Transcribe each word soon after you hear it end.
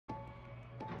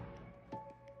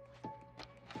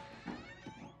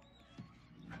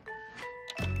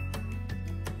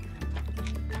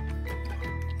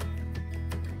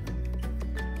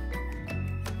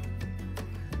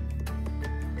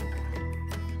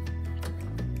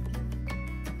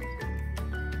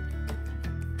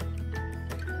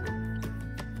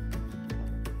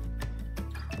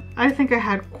I think I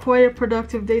had quite a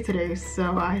productive day today,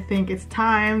 so I think it's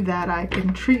time that I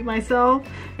can treat myself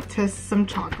to some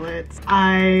chocolates.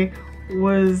 I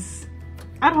was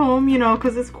at home, you know,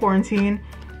 because it's quarantine,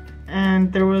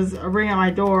 and there was a ring at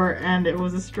my door and it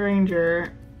was a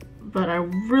stranger, but I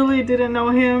really didn't know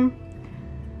him.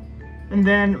 And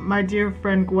then my dear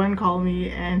friend Gwen called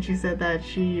me and she said that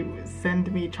she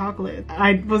sent me chocolate.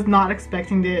 I was not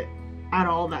expecting it at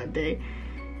all that day,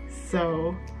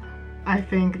 so I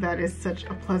think that is such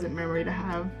a pleasant memory to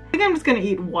have. I think I'm just gonna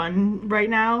eat one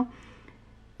right now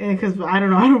because I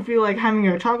don't know, I don't feel like having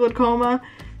a chocolate coma,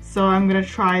 so I'm gonna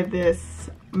try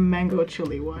this mango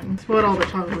chili one. That's what all the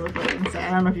chocolates look like inside.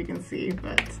 I don't know if you can see,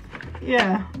 but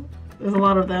yeah, there's a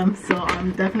lot of them, so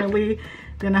I'm definitely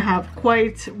gonna have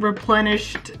quite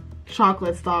replenished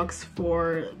chocolate stocks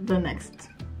for the next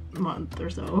month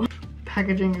or so.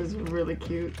 Packaging is really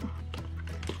cute,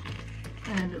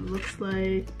 and it looks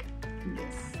like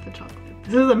this, the chocolate.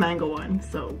 This is a mango one,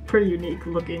 so pretty unique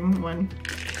looking one.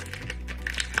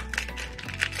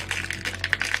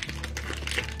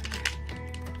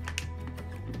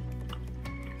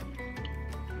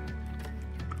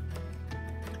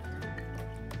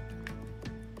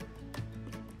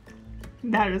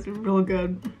 That is real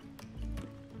good.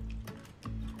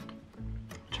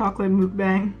 Chocolate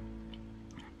mukbang.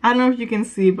 I don't know if you can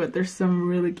see, but there's some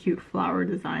really cute flower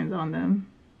designs on them.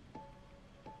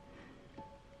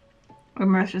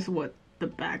 And that's just what the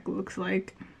back looks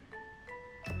like.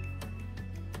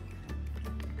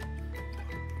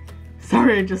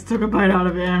 Sorry, I just took a bite out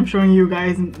of it. I'm showing you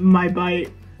guys my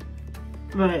bite,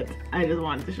 but I just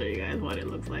wanted to show you guys what it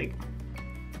looks like.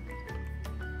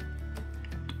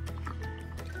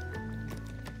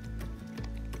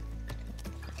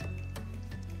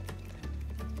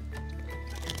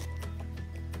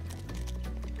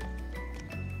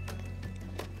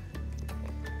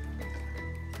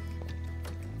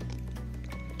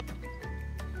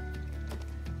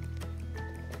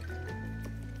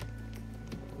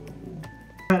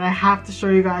 But I have to show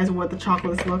you guys what the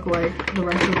chocolates look like, the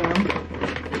rest of them.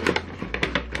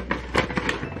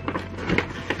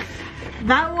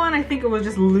 That one, I think it was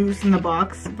just loose in the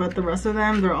box, but the rest of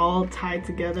them, they're all tied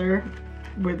together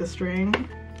with a string,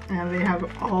 and they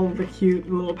have all the cute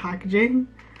little packaging.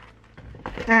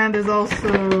 And there's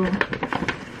also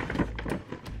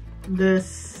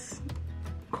this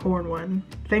corn one.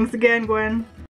 Thanks again, Gwen.